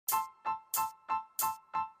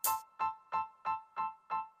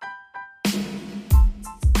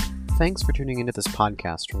Thanks for tuning into this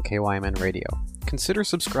podcast from KYMN Radio. Consider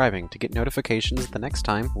subscribing to get notifications the next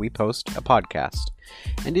time we post a podcast.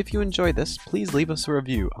 And if you enjoy this, please leave us a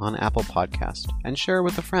review on Apple Podcast and share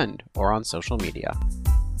with a friend or on social media.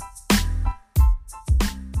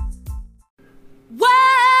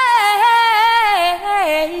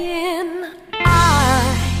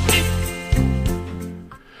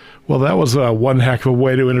 Well, that was one heck of a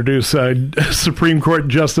way to introduce Supreme Court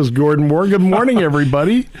Justice Gordon Moore. Good morning,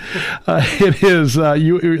 everybody. It is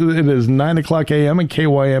 9 o'clock a.m. at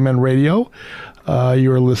KYMN Radio.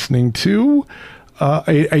 You are listening to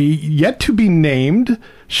a yet-to-be-named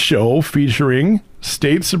show featuring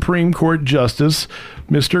State Supreme Court Justice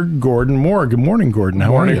Mr. Gordon Moore. Good morning, Gordon.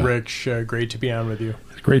 How are you? Good morning, Rich. Great to be on with you.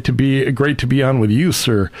 Great to be on with you,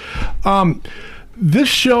 sir. This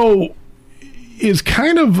show is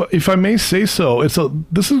kind of, if I may say so,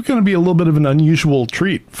 this is going to be a little bit of an unusual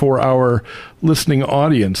treat for our listening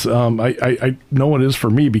audience. I know it is for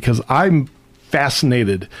me because I'm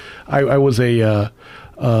fascinated. I was a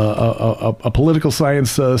political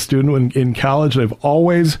science student in college, and I've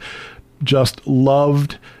always just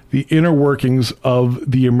loved the inner workings of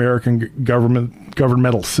the American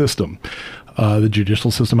governmental system. The judicial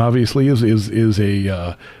system obviously is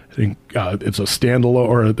a it's a standalone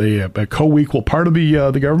or a co-equal part of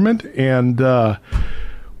the government, and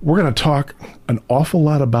we're going to talk an awful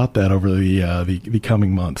lot about that over the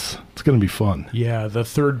coming months. It's going to be fun. Yeah, the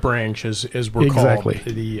third branch, as we're exactly called.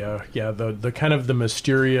 The kind of the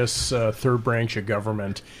mysterious third branch of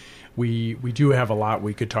government. We do have a lot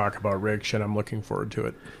we could talk about, Rich, and I'm looking forward to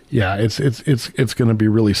it. Yeah, it's going to be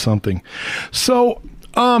really something. So,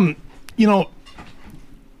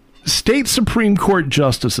 state Supreme Court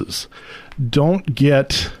justices don't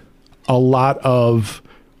get a lot of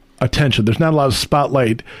attention. There's not a lot of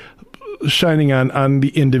spotlight shining on the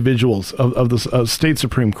individuals of the state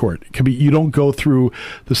Supreme Court. It could be, you don't go through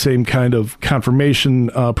the same kind of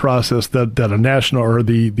confirmation process that a national or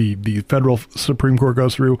the federal Supreme Court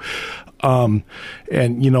goes through. And,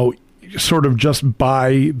 sort of just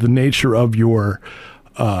by the nature of your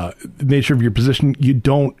position, you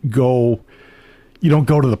don't go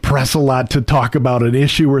to the press a lot to talk about an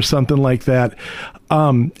issue or something like that.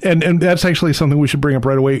 And that's actually something we should bring up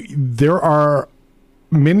right away. There are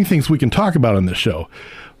many things we can talk about on this show,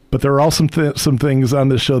 but there are also some things on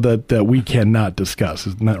this show that we cannot discuss.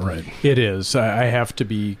 Isn't that right? It is. I have to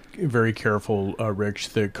be very careful, Rich.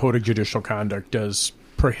 The Code of Judicial Conduct does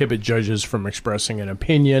prohibit judges from expressing an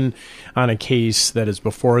opinion on a case that is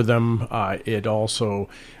before them. It also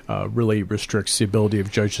really restricts the ability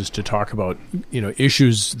of judges to talk about,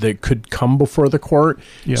 issues that could come before the court.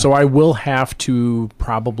 Yeah. So I will have to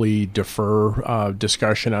probably defer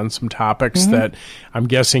discussion on some topics that I'm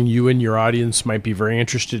guessing you and your audience might be very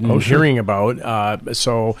interested in hearing about.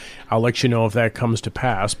 So I'll let you know if that comes to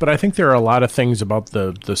pass. But I think there are a lot of things about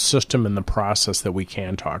the system and the process that we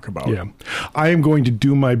can talk about. Yeah, I am going to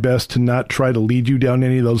do my best to not try to lead you down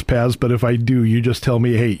any of those paths. But if I do, you just tell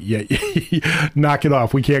me, hey, knock it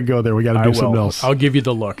off. We can't go there. We got to do something else. I'll give you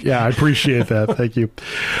the look. Yeah, I appreciate that. Thank you.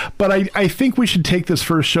 But I think we should take this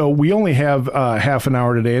first show. We only have half an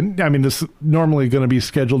hour today. And I mean, this is normally going to be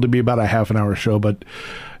scheduled to be about a half an hour show, but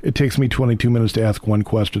it takes me 22 minutes to ask one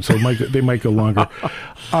question, so they might go longer.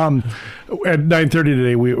 At 9:30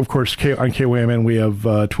 today, we, of course, on KYMN, we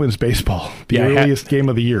have Twins baseball, the earliest game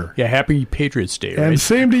of the year. Yeah, happy Patriots Day, right? And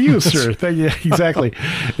same to you, sir. Thank you. Exactly.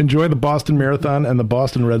 Enjoy the Boston Marathon and the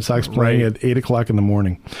Boston Red Sox playing at 8 o'clock in the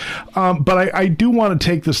morning. But I do want to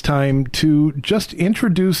take this time to just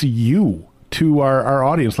introduce you to our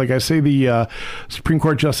audience. Like I say, the Supreme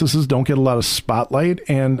Court justices don't get a lot of spotlight,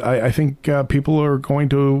 and I think people are going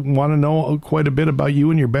to want to know quite a bit about you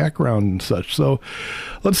and your background and such. So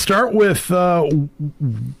let's start with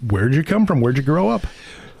where'd you come from? Where'd you grow up?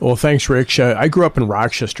 Well, thanks, Rich. I grew up in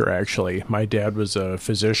Rochester, actually. My dad was a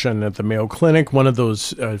physician at the Mayo Clinic, one of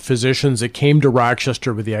those physicians that came to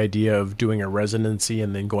Rochester with the idea of doing a residency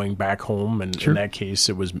and then going back home. And in that case,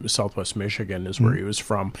 it was Southwest Michigan is where he was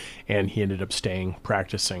from. And he ended up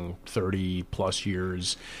practicing 30-plus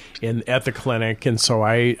years at the clinic. And so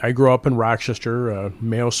I grew up in Rochester,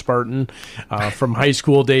 Mayo Spartan from high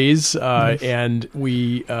school days. And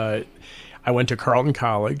I went to Carleton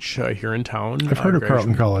College here in town. I've heard of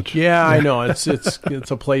Carleton College. Yeah, I know. It's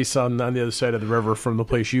a place on the other side of the river from the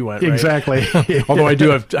place you went, right? Exactly. Although I do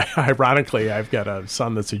have, ironically, I've got a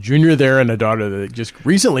son that's a junior there and a daughter that just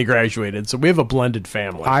recently graduated. So we have a blended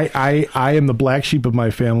family. I am the black sheep of my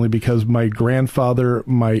family because my grandfather,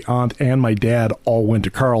 my aunt, and my dad all went to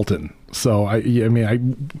Carleton. So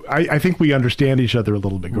I think we understand each other a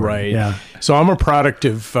little bit, Gordon. Right. Yeah. So I'm a product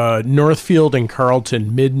of Northfield and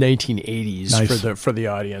Carleton, mid 1980s. Nice. for the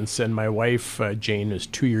audience, and my wife Jane is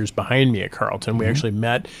 2 years behind me at Carleton. We actually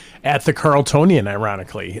met at the Carletonian,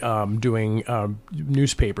 ironically, doing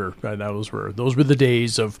newspaper. Those were the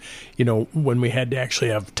days of when we had to actually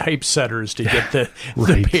have typesetters to get the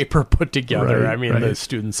Right. paper put together. Right, I mean, right. the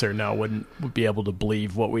students there now would be able to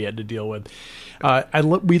believe what we had to deal with.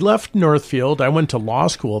 We left Northfield. I went to law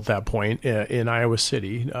school at that point in Iowa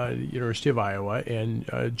City, University of Iowa, and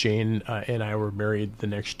Jane and I were married the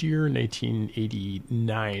next year,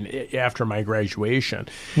 1989, after my graduation.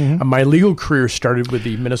 My legal career started with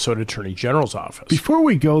the Minnesota Attorney General's office. Before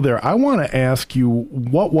we go there, I want to ask you,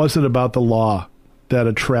 what was it about the law that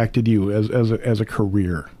attracted you as a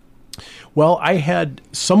career? Well, I had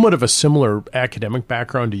somewhat of a similar academic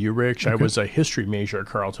background to you, Rich. I was a history major at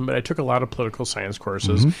Carleton, but I took a lot of political science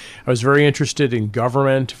courses. I was very interested in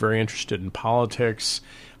government, very interested in politics,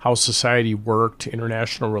 how society worked,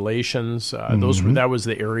 international relations. That was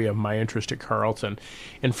the area of my interest at Carleton.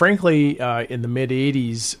 And frankly, in the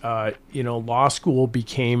mid-'80s, law school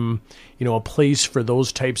became, a place for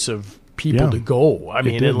those types of people to go. I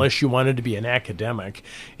mean, unless you wanted to be an academic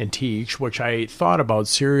and teach, which I thought about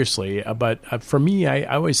seriously. But for me, I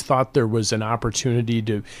always thought there was an opportunity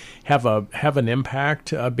to have an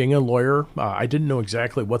impact being a lawyer. I didn't know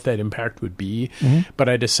exactly what that impact would be, but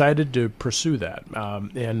I decided to pursue that.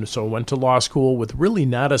 And so I went to law school with really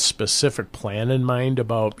not a specific plan in mind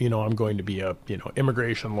about, I'm going to be a,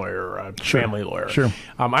 immigration lawyer or a family lawyer. Sure.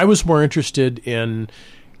 I was more interested in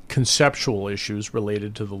conceptual issues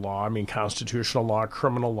related to the law. I mean, constitutional law,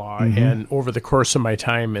 criminal law, and over the course of my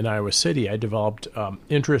time in Iowa City, I developed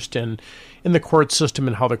interest in the court system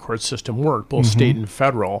and how the court system worked, both state and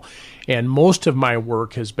federal. And most of my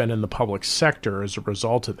work has been in the public sector as a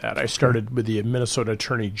result of that. I started with the Minnesota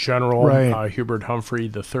Attorney General. Right. Hubert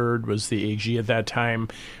Humphrey III was the AG at that time,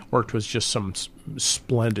 worked with just some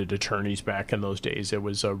splendid attorneys back in those days. It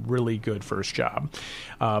was a really good first job.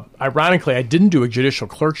 Ironically, I didn't do a judicial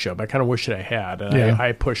clerkship. I kind of wish that I had. And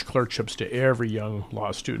I push clerkships to every young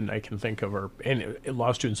law student I can think of, or any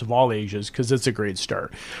law students of all ages, because it's a great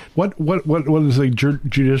start. What does a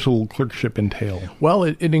judicial clerkship entail? Well,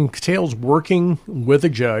 it entails working with a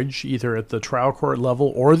judge, either at the trial court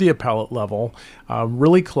level or the appellate level,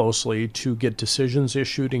 really closely to get decisions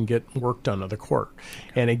issued and get work done of the court.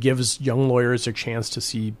 And it gives young lawyers a chance to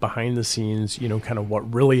see behind the scenes, kind of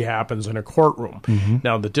what really happens in a courtroom.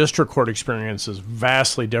 Now, the district court experience is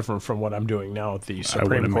vastly different from what I'm doing now at the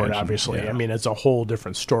Supreme Court, obviously. Yeah. I mean, it's a whole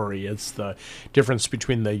different story. It's the difference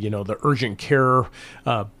between the urgent care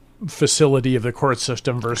facility of the court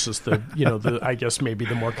system versus the I guess maybe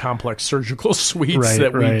the more complex surgical suites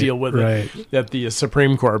that we deal with at the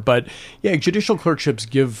Supreme Court. But yeah, judicial clerkships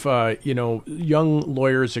give young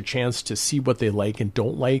lawyers a chance to see what they like and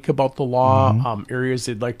don't like about the law, areas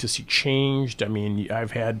they'd like to see changed. I mean,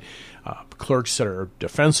 I've had clerks that are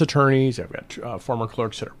defense attorneys. I've got former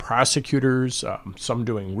clerks that are prosecutors, some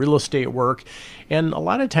doing real estate work. And a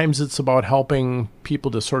lot of times it's about helping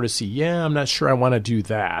people to sort of see, I'm not sure I want to do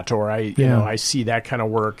that. Or I see that kind of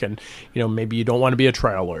work. And, maybe you don't want to be a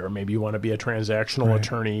trial lawyer. Maybe you want to be a transactional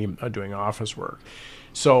attorney doing office work.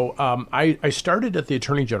 So I started at the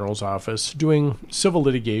Attorney General's office doing civil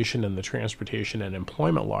litigation in the transportation and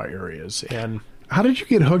employment law areas. And how did you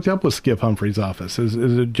get hooked up with Skip Humphrey's office? Is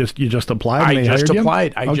it just you just applied? I just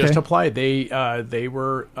applied. They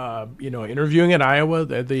were interviewing at Iowa,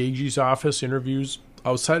 at the AG's office, interviews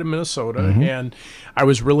outside of Minnesota, and I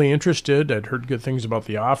was really interested. I'd heard good things about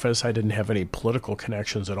the office. I didn't have any political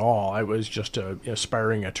connections at all. I was just an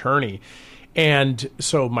aspiring attorney. And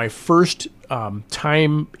so my first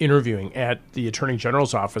time interviewing at the Attorney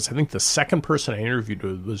General's office, I think the second person I interviewed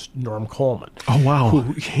with was Norm Coleman. Oh, wow.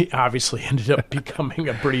 Who obviously ended up becoming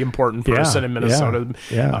a pretty important person in Minnesota.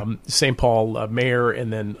 St. Paul mayor,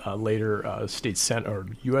 and then later state senator or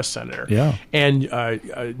U.S. senator. Yeah. And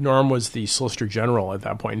Norm was the Solicitor General at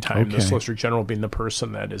that point in time, the Solicitor General being the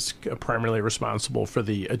person that is primarily responsible for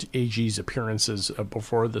the AG's appearances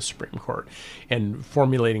before the Supreme Court and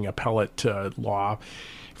formulating appellate law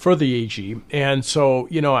for the AG. And so,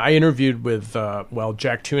 I interviewed with,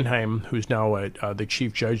 Jack Thunheim, who's now the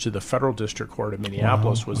chief judge of the Federal District Court of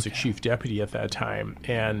Minneapolis, was the chief deputy at that time.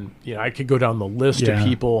 And, I could go down the list of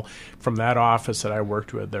people from that office that I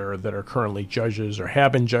worked with there that are currently judges or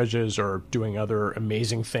have been judges or doing other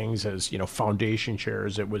amazing things as, foundation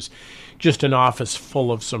chairs. It was just an office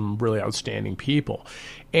full of some really outstanding people.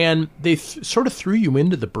 And they sort of threw you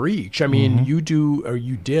into the breach. I mean, you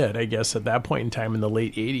did, I guess, at that point in time in the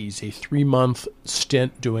late 80s, a 3-month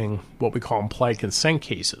stint doing what we call implied consent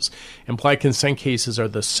cases. Implied consent cases are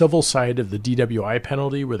the civil side of the DWI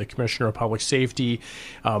penalty, where the Commissioner of Public Safety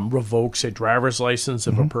revokes a driver's license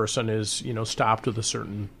if a person is, stopped with a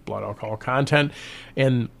certain blood alcohol content.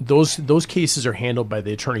 And those cases are handled by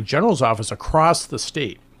the Attorney General's office across the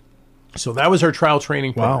state. So that was our trial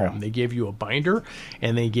training program. Wow. They gave you a binder,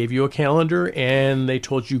 and they gave you a calendar, and they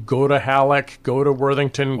told you go to Halleck, go to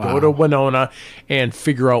Worthington, go to Winona, and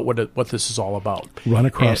figure out what this is all about. Run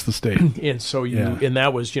across the state. And so and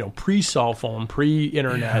that was pre-cell phone,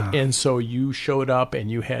 pre-internet, and so you showed up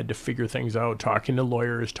and you had to figure things out, talking to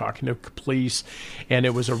lawyers, talking to police, and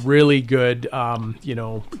it was a really good,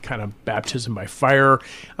 kind of baptism by fire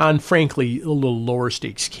on, frankly, a little lower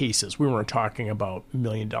stakes cases. We weren't talking about $1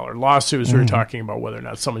 million lawsuits. We were talking about whether or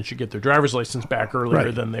not someone should get their driver's license back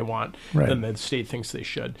earlier than they want, than the state thinks they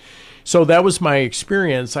should. So that was my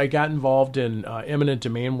experience. I got involved in eminent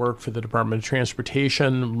domain work for the Department of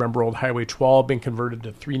Transportation. Remember old Highway 12 being converted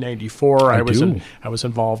to 394. I was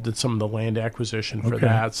involved in some of the land acquisition for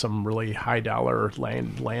that, some really high dollar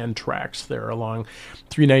land tracts there along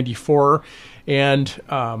 394. And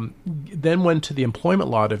then went to the Employment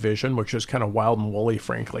Law Division, which is kind of wild and woolly,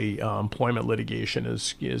 frankly. Employment litigation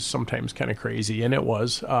is sometimes kind of crazy, and it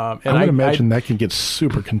was. And I would imagine that can get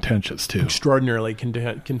super contentious, too. Extraordinarily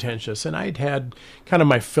contentious. And I'd had kind of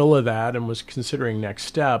my fill of that and was considering next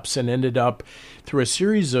steps, and ended up through a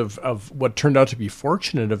series of what turned out to be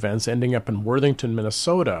fortunate events, ending up in Worthington,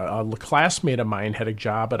 Minnesota. A classmate of mine had a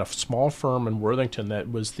job at a small firm in Worthington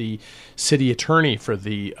that was the city attorney for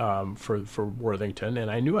the for Worthington,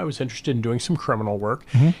 and I knew I was interested in doing some criminal work,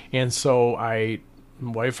 and so my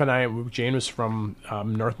wife and I, Jane was from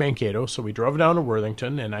North Mankato, so we drove down to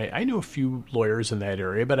Worthington, and I knew a few lawyers in that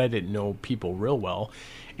area, but I didn't know people real well.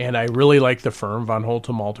 And I really liked the firm, Von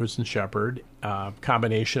Holtum, Malters & Shepard,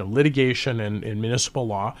 combination of litigation and municipal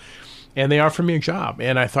law. And they offered me a job.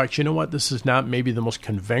 And I thought, you know what, this is not maybe the most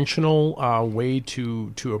conventional way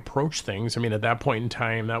to approach things. I mean, at that point in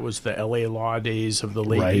time, that was the L.A. law days of the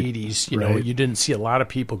late 80s. You know, you didn't see a lot of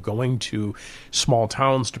people going to small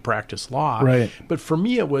towns to practice law. Right. But for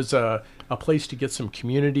me, it was a place to get some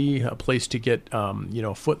community, a place to get,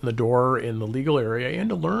 foot in the door in the legal area and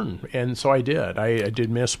to learn. And so I did. I did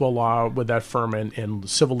municipal law with that firm and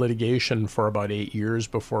civil litigation for about 8 years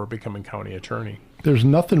before becoming county attorney. There's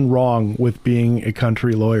nothing wrong with being a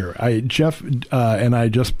country lawyer. Jeff and I,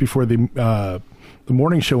 just before the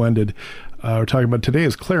morning show ended, were talking about today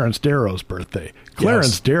is Clarence Darrow's birthday.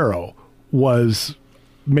 Clarence Darrow was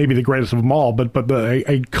maybe the greatest of them all, but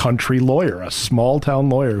a country lawyer, a small town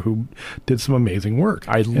lawyer who did some amazing work.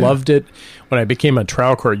 I loved it. When I became a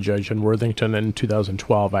trial court judge in Worthington in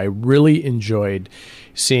 2012, I really enjoyed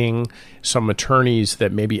seeing some attorneys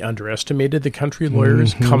that maybe underestimated the country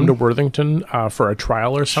lawyers come to Worthington for a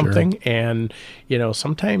trial or something. Sure. And,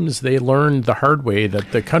 sometimes they learned the hard way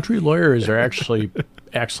that the country lawyers are actually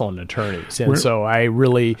excellent attorneys. And so I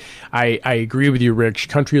agree with you, Rich.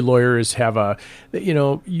 Country lawyers have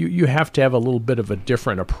you have to have a little bit of a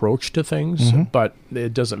different approach to things, but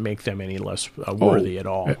it doesn't make them any less worthy at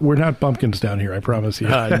all. We're not bumpkins down here, I promise you.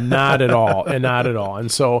 Not at all.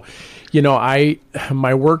 And so,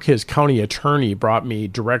 my work as county attorney brought me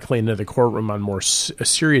directly into the courtroom on more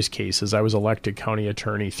serious cases. I was elected county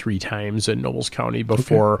attorney 3 times in Nobles County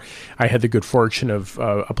before I had the good fortune of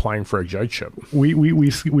applying for a judgeship. We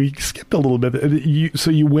skipped a little bit.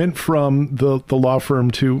 So you went from the law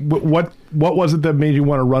firm to what was it that made you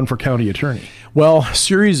want to run for county attorney? Well, a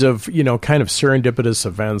series of, kind of serendipitous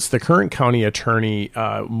events. The current county attorney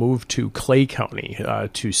moved to Clay County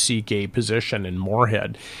to seek a position in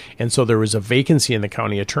Moorhead. And so there was a vacancy in the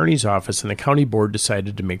county attorney's office, and the county board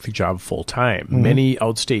decided to make the job full-time. Many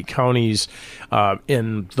outstate counties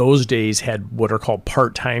in those days had what are called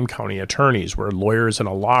part-time county attorneys, where lawyers in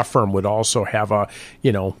a law firm would also have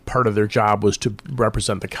part of their job was to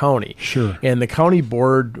represent the county. Sure. And the county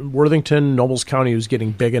board, Worthington, Nobles County, was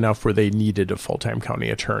getting big enough where they needed a full-time county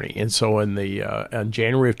attorney. And so in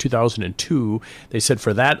January of 2002, they said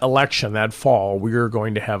for that election, that fall, we are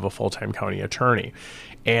going to have a full-time county attorney.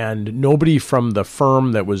 And nobody from the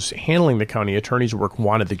firm that was handling the county attorney's work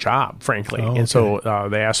wanted the job, frankly. And so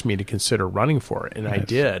they asked me to consider running for it, and I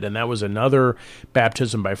did. And that was another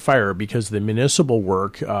baptism by fire, because the municipal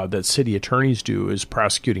work that city attorneys do is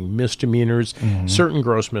prosecuting misdemeanors, certain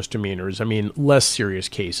gross misdemeanors. I mean, less serious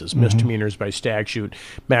cases, misdemeanors misdemeanors by statute,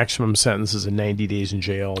 maximum sentence is 90 days in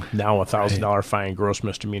jail. Now $1,000 fine, gross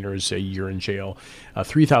misdemeanor is a year in jail.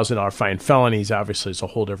 $3,000 fine. Felonies, obviously, is a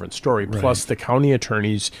whole different story. Right. Plus, the county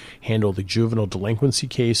attorneys handle the juvenile delinquency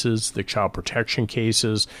cases, the child protection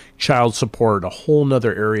cases, child support, a whole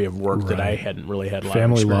nother area of work that I hadn't really had a lot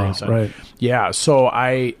of experience on. Right. Yeah, so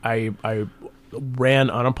I ran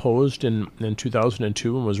unopposed in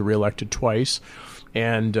 2002 and was reelected twice.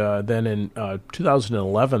 And then in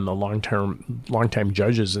 2011, the longtime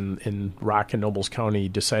judges in Rock and Nobles County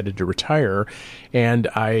decided to retire, and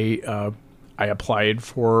I applied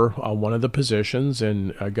for one of the positions,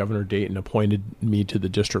 and Governor Dayton appointed me to the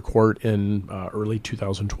district court in early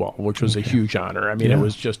 2012, which was a huge honor. I mean, it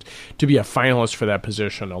was just to be a finalist for that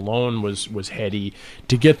position alone was heady.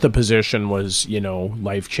 To get the position was,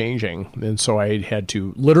 life changing. And so I had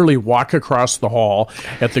to literally walk across the hall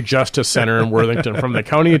at the Justice Center in Worthington from the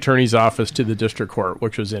county attorney's office to the district court,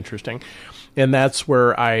 which was interesting. And that's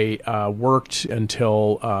where I worked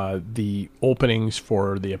until the openings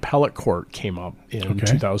for the appellate court came up in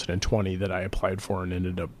 2020 that I applied for and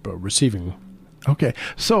ended up receiving. Okay.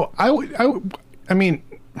 So I mean,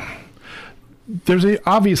 there's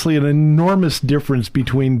obviously an enormous difference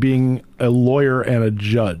between being a lawyer and a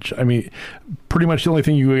judge. I mean, pretty much the only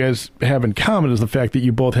thing you guys have in common is the fact that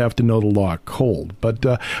you both have to know the law cold. But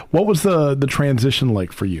what was the transition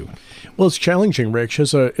like for you? Well, it's challenging, Rich.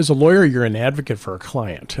 As a lawyer, you're an advocate for a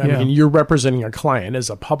client. I mean, you're representing a client.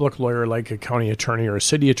 As a public lawyer, like a county attorney or a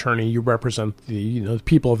city attorney, you represent the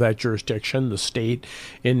people of that jurisdiction, the state,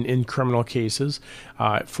 in criminal cases.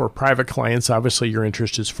 For private clients, obviously, your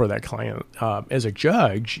interest is for that client. As a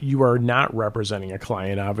judge, you are not representing a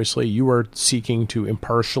client. Obviously, you are seeking to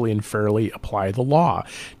impartially and fairly apply the law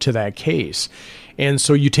to that case. And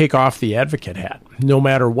so you take off the advocate hat. No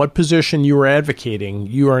matter what position you are advocating,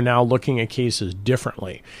 you are now looking at cases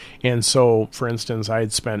differently. And so, for instance, I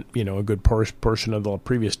had spent, a good portion of the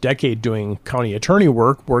previous decade doing county attorney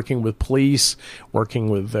work, working with police, working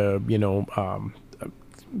with,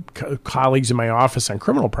 colleagues in my office on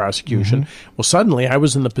criminal prosecution. Well, suddenly I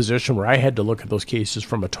was in the position where I had to look at those cases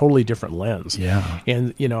from a totally different lens. Yeah.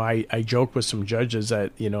 And, I joke with some judges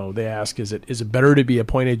that, they ask, is it better to be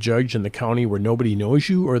appointed judge in the county where nobody knows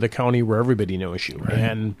you or the county where everybody knows you? Right.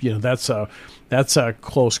 And, that's a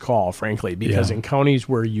close call, frankly, because in counties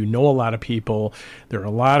where a lot of people, there are a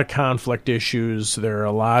lot of conflict issues. There are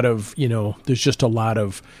a lot of, there's just a lot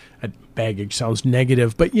of baggage sounds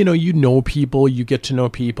negative, but people, you get to know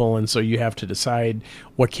people, and so you have to decide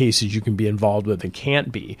what cases you can be involved with and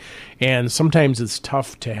can't be. And sometimes it's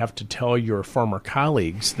tough to have to tell your former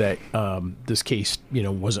colleagues that this case,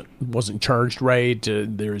 wasn't charged right.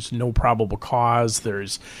 There's no probable cause.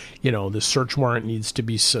 There's, the search warrant needs to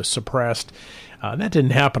be suppressed. That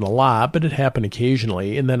didn't happen a lot, but it happened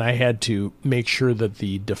occasionally. And then I had to make sure that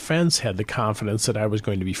the defense had the confidence that I was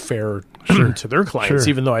going to be fair to their clients,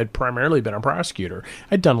 even though I'd primarily been a prosecutor.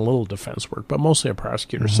 I'd done a little defense work, but mostly a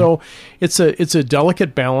prosecutor. So it's a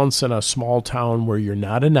delicate balance in a small town where you're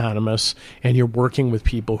not anonymous and you're working with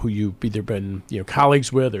people who you've either been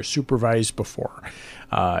colleagues with or supervised before.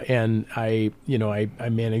 And I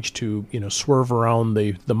managed to, swerve around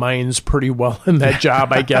the mines pretty well in that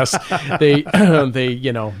job, I guess.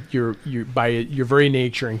 You're by your very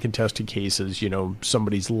nature in contested cases,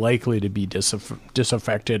 somebody's likely to be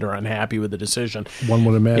disaffected or unhappy with the decision. One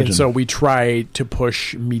would imagine. And so we try to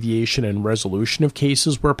push mediation and resolution of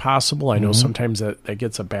cases where possible. I know sometimes that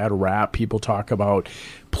gets a bad rap. People talk about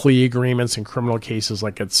plea agreements in criminal cases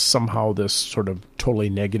like it's somehow this sort of totally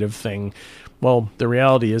negative thing. Well, the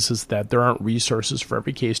reality is that there aren't resources for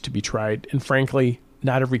every case to be tried, and frankly,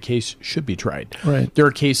 not every case should be tried. Right. There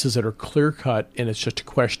are cases that are clear cut, and it's just a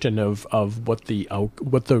question of what the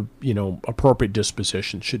appropriate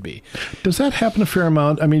disposition should be. Does that happen a fair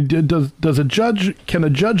amount? I mean, can a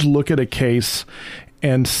judge look at a case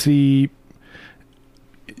and see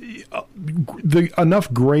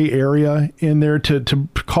enough gray area in there to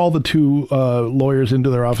call the two lawyers into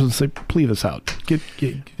their office and say, "Plead this out.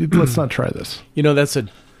 Let's not try this."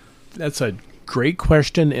 That's a great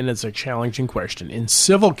question, and it's a challenging question. In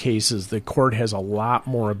civil cases, the court has a lot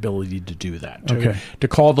more ability to do that. To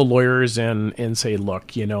call the lawyers in and say,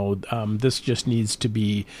 "Look, this just needs to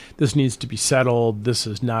be settled. This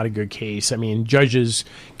is not a good case." I mean, judges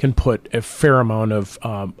can put a fair amount of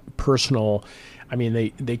personal. I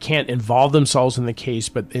mean, they can't involve themselves in the case,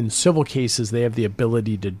 but in civil cases, they have the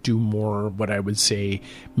ability to do more, what I would say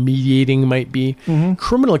mediating might be.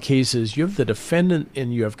 Criminal cases, you have the defendant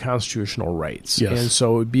and you have constitutional rights. Yes. And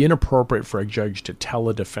so it would be inappropriate for a judge to tell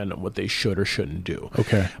a defendant what they should or shouldn't do.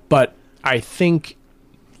 Okay. But I think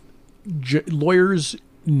lawyers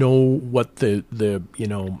know what the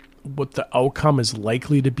what the outcome is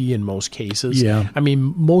likely to be in most cases. Yeah. I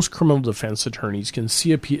mean, most criminal defense attorneys can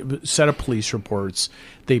see a set of police reports.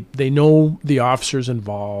 They know the officers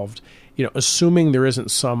involved, assuming there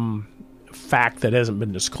isn't some fact that hasn't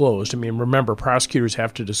been disclosed. I mean, remember, prosecutors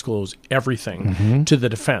have to disclose everything to the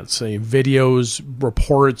defense, videos,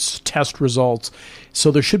 reports, test results.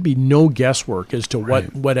 So there should be no guesswork as to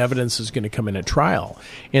what evidence is going to come in at trial.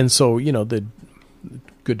 And so, the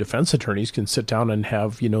good defense attorneys can sit down and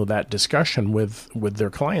have, that discussion with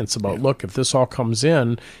their clients about, look, if this all comes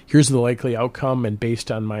in, here's the likely outcome. And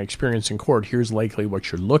based on my experience in court, here's likely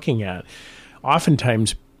what you're looking at.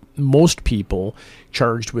 Oftentimes, most people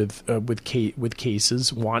charged with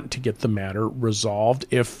cases want to get the matter resolved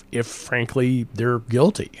if frankly they're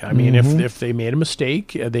guilty. I mean, if they made a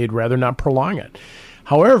mistake, they'd rather not prolong it.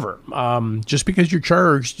 However, just because you're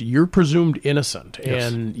charged, you're presumed innocent.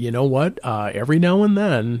 Yes. And you know what? Every now and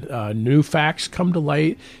then, new facts come to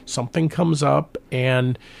light, something comes up,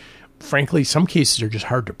 and frankly, some cases are just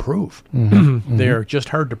hard to prove. They're just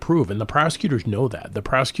hard to prove. And the prosecutors know that. The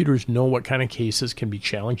prosecutors know what kind of cases can be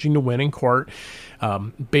challenging to win in court.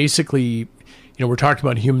 Basically, we're talking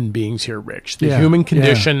about human beings here, Rich. The human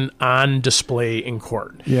condition on display in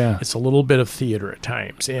court. Yeah. It's a little bit of theater at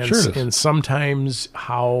times. And, and sometimes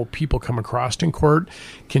how people come across in court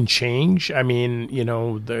can change. I mean,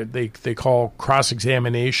 they call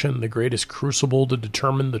cross-examination the greatest crucible to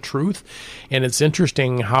determine the truth. And it's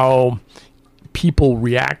interesting how people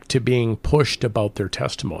react to being pushed about their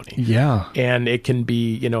testimony. Yeah. And it can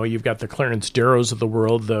be, you've got the Clarence Darrows of the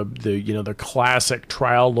world, the classic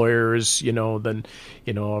trial lawyers, of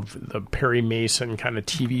the Perry Mason kind of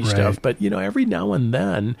TV stuff. But, every now and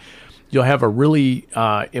then you'll have a really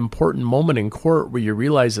important moment in court where you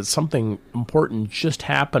realize that something important just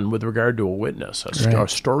happened with regard to a witness. A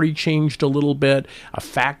story changed a little bit, a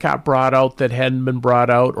fact got brought out that hadn't been brought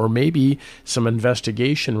out, or maybe some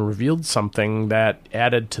investigation revealed something that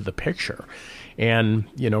added to the picture. And,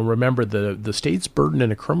 remember, the state's burden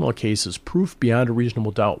in a criminal case is proof beyond a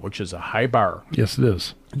reasonable doubt, which is a high bar. Yes, it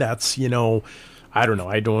is. That's, I don't know.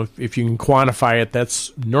 I don't know if you can quantify it.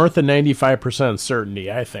 That's north of 95%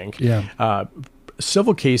 certainty, I think. Yeah.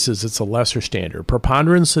 Civil cases, it's a lesser standard.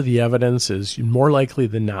 Preponderance of the evidence is more likely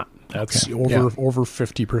than not. That's over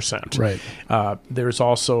 50%. Right. There's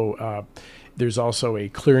also a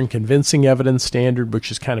clear and convincing evidence standard,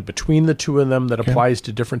 which is kind of between the two of them that applies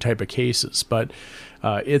to different type of cases. But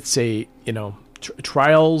it's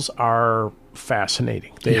trials are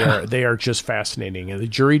fascinating. They are just fascinating. And the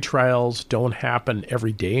jury trials don't happen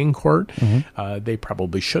every day in court. They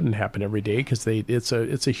probably shouldn't happen every day because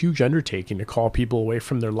it's a huge undertaking to call people away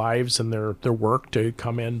from their lives and their work to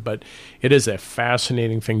come in. But it is a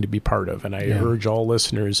fascinating thing to be part of. And I urge all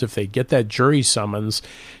listeners, if they get that jury summons,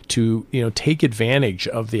 to take advantage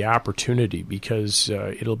of the opportunity because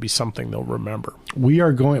it'll be something they'll remember. We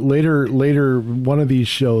are going later one of these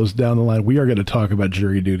shows down the line. We are going to talk about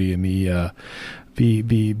jury duty and the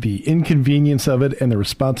inconvenience of it and the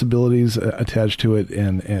responsibilities attached to it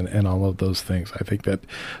and all of those things. I think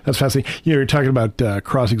that's fascinating. You're talking about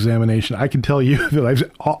cross-examination. I can tell you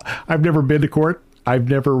that I've never been to court. I've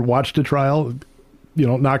never watched a trial.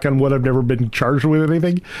 Knock on wood, I've never been charged with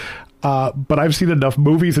anything. But I've seen enough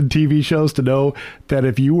movies and TV shows to know that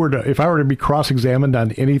if I were to be cross-examined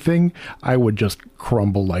on anything, I would just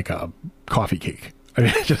crumble like a coffee cake. I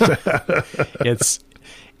mean,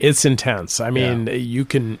 It's intense. I mean, you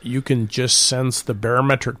can just sense the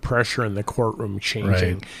barometric pressure in the courtroom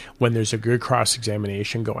changing when there's a good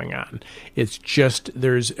cross-examination going on. It's just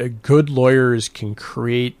good lawyers can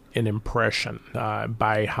create an impression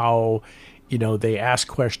by how they ask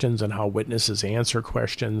questions and how witnesses answer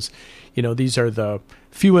questions. These are the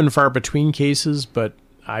few and far between cases, but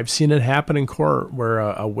I've seen it happen in court where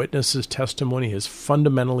a witness's testimony has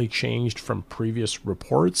fundamentally changed from previous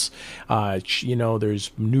reports.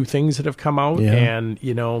 There's new things that have come out. Yeah. And,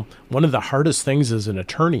 one of the hardest things as an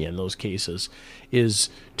attorney in those cases is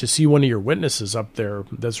to see one of your witnesses up there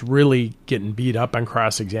that's really getting beat up on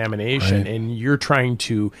cross-examination, and you're trying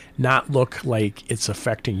to not look like it's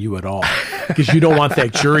affecting you at all because you don't want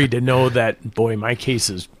that jury to know that, boy, my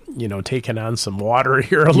case is taking on some water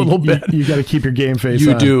here a little bit. You got to keep your game face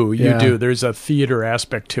on. You do. There's a theater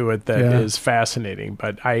aspect to it that is fascinating.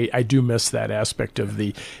 But I do miss that aspect of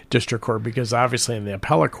the district court because obviously in the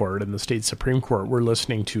appellate court and the state Supreme Court, we're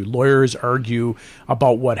listening to lawyers argue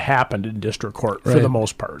about what happened in district court for the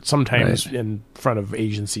most part, sometimes in front of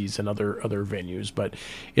agencies and other venues. But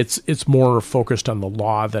it's more focused on the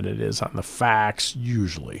law than it is on the facts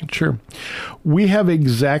usually. Sure. We have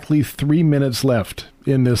exactly 3 minutes left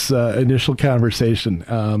in this initial conversation.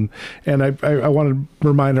 And I want to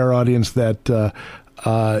remind our audience that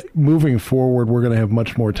moving forward, we're going to have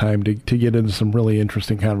much more time to get into some really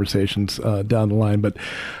interesting conversations down the line. But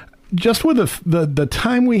just with the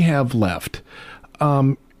time we have left,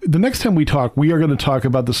 the next time we talk, we are going to talk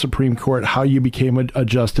about the Supreme Court, how you became a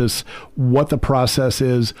justice, what the process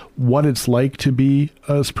is, what it's like to be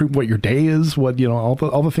a Supreme, what your day is, what,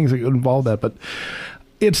 all the things that involve that. But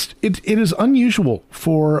it is unusual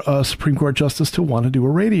for a Supreme Court justice to want to do a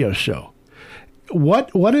radio show.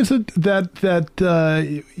 What is it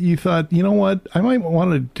that you thought, you know what, I might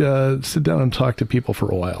want to sit down and talk to people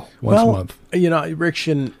for a while, once a month? Rich,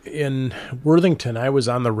 in Worthington, I was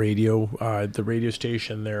on the radio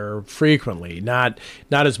station there frequently, not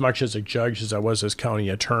as much as a judge as I was as county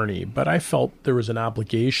attorney, but I felt there was an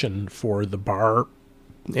obligation for the bar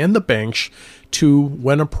and the bench to,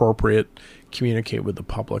 when appropriate, communicate with the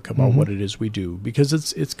public about what it is we do, because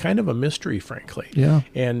it's kind of a mystery, frankly. Yeah.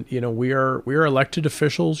 And we are elected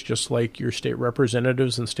officials, just like your state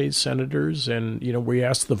representatives and state senators, and we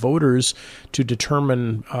ask the voters to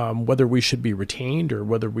determine whether we should be retained or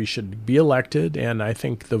whether we should be elected. And I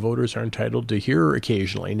think the voters are entitled to hear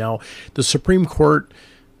occasionally. Now, the Supreme Court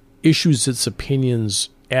issues its opinions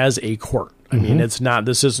as a court. I mean, this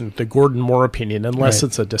isn't the Gordon Moore opinion unless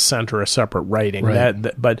it's a dissent or a separate writing. Right.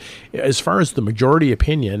 But as far as the majority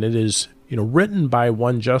opinion, it is, written by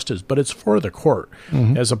one justice, but it's for the court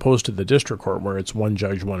as opposed to the district court where it's one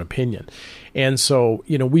judge, one opinion. And so,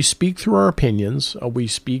 we speak through our opinions. We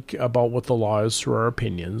speak about what the law is through our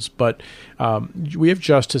opinions, but we have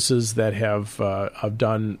justices that have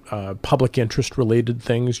done public interest related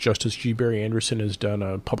things. Justice G. Barry Anderson has done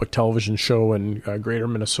a public television show in Greater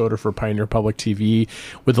Minnesota for Pioneer Public TV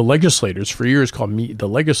with the legislators for years called Meet the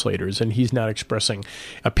Legislators, and he's not expressing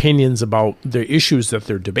opinions about the issues that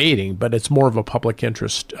they're debating, but it's more of a public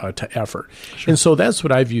interest to effort. Sure. And so that's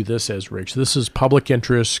what I view this as, Rich. This is public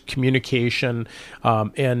interest, communication,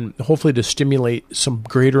 and hopefully to stimulate some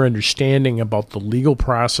greater understanding about the legal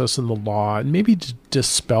process and the law, and maybe to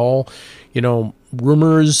dispel,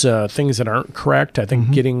 rumors, things that aren't correct. I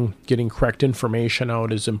think getting correct information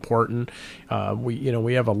out is important.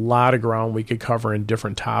 We have a lot of ground we could cover in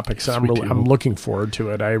different topics. Yes, I'm looking forward to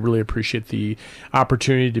it. I really appreciate the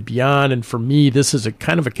opportunity to be on. And for me, this is a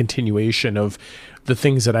kind of a continuation of the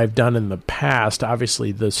things that I've done in the past.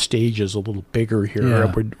 Obviously, the stage is a little bigger here.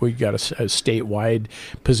 Yeah. We got a statewide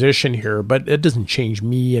position here, but it doesn't change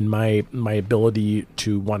me and my ability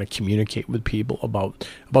to want to communicate with people about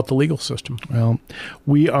the legal system. Well,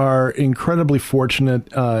 we are incredibly fortunate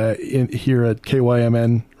here at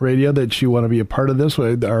KYMN Radio that you want to be a part of this.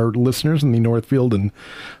 Our listeners in the Northfield and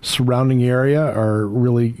surrounding area are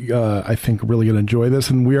really, I think, really going to enjoy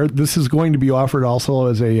this. And this is going to be offered also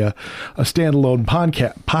as a standalone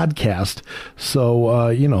podcast. So,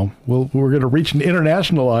 we're going to reach an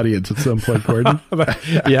international audience at some point, Gordon.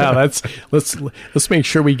 Yeah, let's make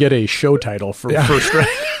sure we get a show title for first.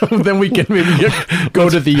 Then we can maybe go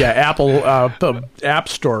to the Apple App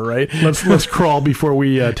Store, right? Let's crawl before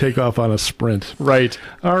we take off on a sprint. Right.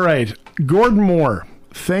 All right. Gordon Moore,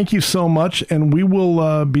 thank you so much, and we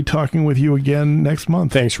will be talking with you again next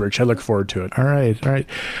month. Thanks, Rich. I look forward to it. All right.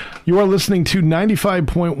 You are listening to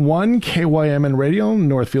 95.1 KYMN Radio,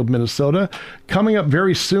 Northfield, Minnesota. Coming up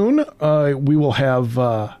very soon, we will have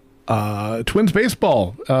Twins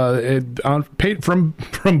baseball from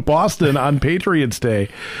Boston on Patriots Day.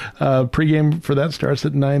 Pregame for that starts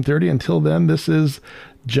at 9:30. Until then, this is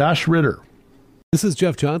Josh Ritter. This is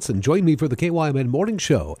Jeff Johnson. Join me for the KYMN Morning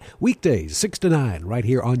Show, weekdays 6 to 9, right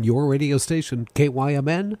here on your radio station,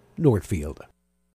 KYMN Northfield.